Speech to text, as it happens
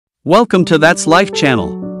Welcome to That's Life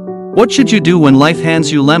channel. What should you do when life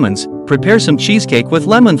hands you lemons? Prepare some cheesecake with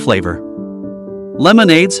lemon flavor.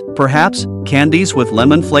 Lemonades, perhaps, candies with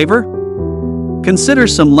lemon flavor? Consider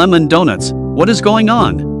some lemon donuts. What is going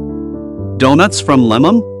on? Donuts from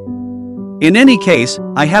lemon? In any case,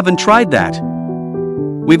 I haven't tried that.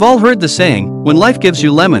 We've all heard the saying, when life gives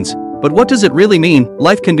you lemons, but what does it really mean?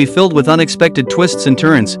 Life can be filled with unexpected twists and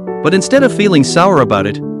turns, but instead of feeling sour about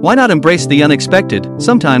it, why not embrace the unexpected?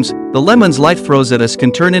 Sometimes, the lemons life throws at us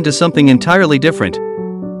can turn into something entirely different.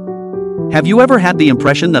 Have you ever had the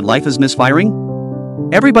impression that life is misfiring?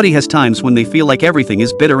 Everybody has times when they feel like everything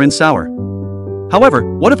is bitter and sour. However,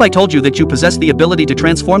 what if I told you that you possess the ability to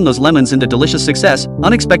transform those lemons into delicious success?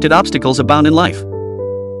 Unexpected obstacles abound in life.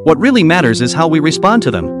 What really matters is how we respond to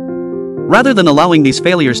them. Rather than allowing these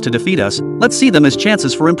failures to defeat us, let's see them as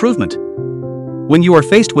chances for improvement. When you are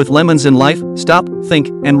faced with lemons in life, stop, think,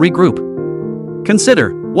 and regroup.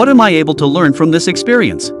 Consider, what am I able to learn from this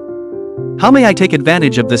experience? How may I take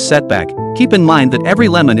advantage of this setback? Keep in mind that every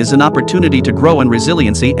lemon is an opportunity to grow in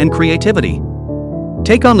resiliency and creativity.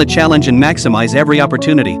 Take on the challenge and maximize every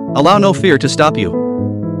opportunity. Allow no fear to stop you.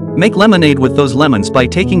 Make lemonade with those lemons by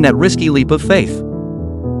taking that risky leap of faith.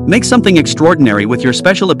 Make something extraordinary with your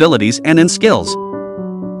special abilities and skills.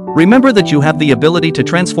 Remember that you have the ability to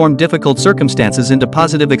transform difficult circumstances into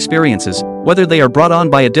positive experiences, whether they are brought on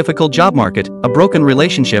by a difficult job market, a broken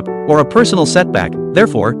relationship, or a personal setback.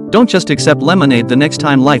 Therefore, don't just accept lemonade the next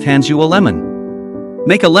time life hands you a lemon.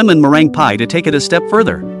 Make a lemon meringue pie to take it a step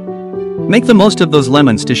further. Make the most of those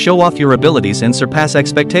lemons to show off your abilities and surpass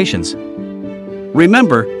expectations.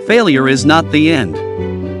 Remember, failure is not the end.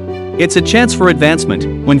 It's a chance for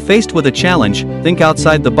advancement. When faced with a challenge, think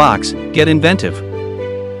outside the box, get inventive.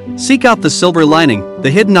 Seek out the silver lining,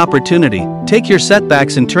 the hidden opportunity. Take your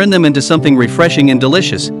setbacks and turn them into something refreshing and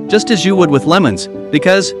delicious, just as you would with lemons,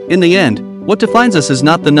 because, in the end, what defines us is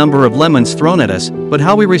not the number of lemons thrown at us, but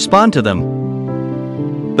how we respond to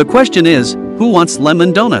them. The question is, who wants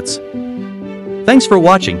lemon donuts? Thanks for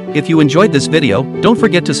watching. If you enjoyed this video, don't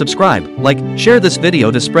forget to subscribe, like, share this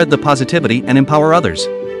video to spread the positivity and empower others.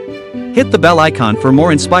 Hit the bell icon for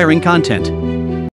more inspiring content.